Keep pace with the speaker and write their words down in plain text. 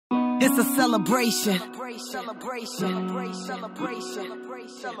It's a celebration.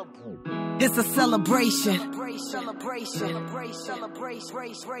 It's a celebration.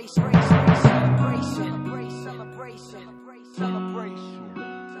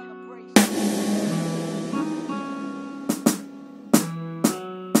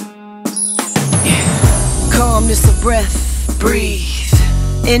 Calmness of breath, breathe.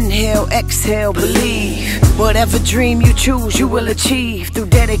 Inhale, exhale, believe. Whatever dream you choose, you will achieve through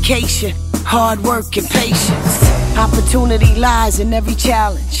dedication, hard work, and patience. Opportunity lies in every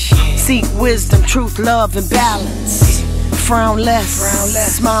challenge. Seek wisdom, truth, love, and balance. Frown less,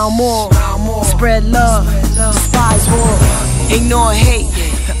 smile more. Spread love, despise war. Ignore hate,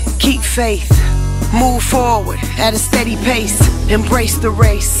 keep faith. Move forward at a steady pace. Embrace the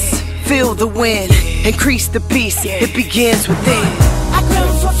race, feel the wind, increase the peace. It begins within. I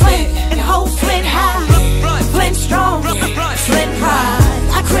come for Flint and hold Flint high. Flint strong, Flint pride.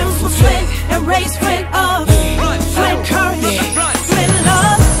 I crim for Flint and raise Flint up. Flint courage, Flint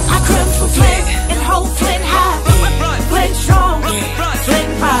love. I crim for Flint and hold Flint high. Flint strong,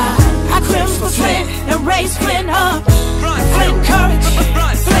 Flint pride. I crim for Flint and raise Flint up. Flint courage,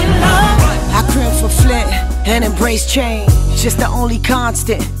 Flint love. I crim for Flint and embrace change. Just the only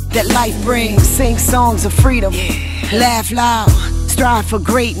constant that life brings. Sing songs of freedom, laugh loud, strive for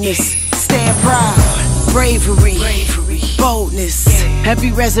greatness, stand proud. Bravery, boldness.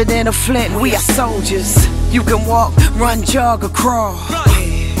 Every resident of Flint, we are soldiers. You can walk, run, jog, or crawl.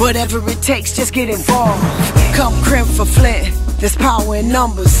 Whatever it takes, just get involved. Come Crim for Flint, there's power in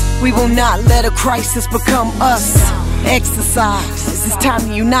numbers. We will not let a crisis become us. Exercise, it's time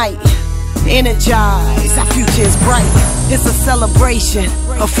to unite. Energize, our future is bright. It's a celebration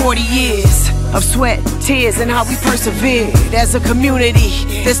of 40 years of sweat, tears, and how we persevered as a community.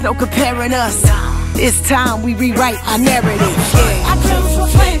 There's no comparing us. It's time we rewrite our narrative. I come